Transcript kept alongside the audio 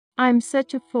I'm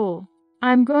such a fool.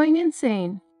 I'm going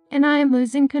insane, and I am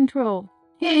losing control.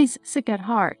 He's sick at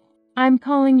heart. I'm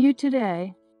calling you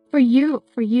today. For you.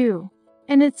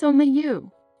 And it's only you.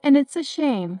 And it's a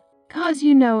shame, 'cause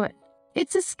you know it.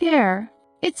 It's a scare.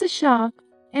 It's a shock.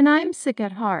 And I'm sick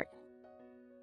at heart.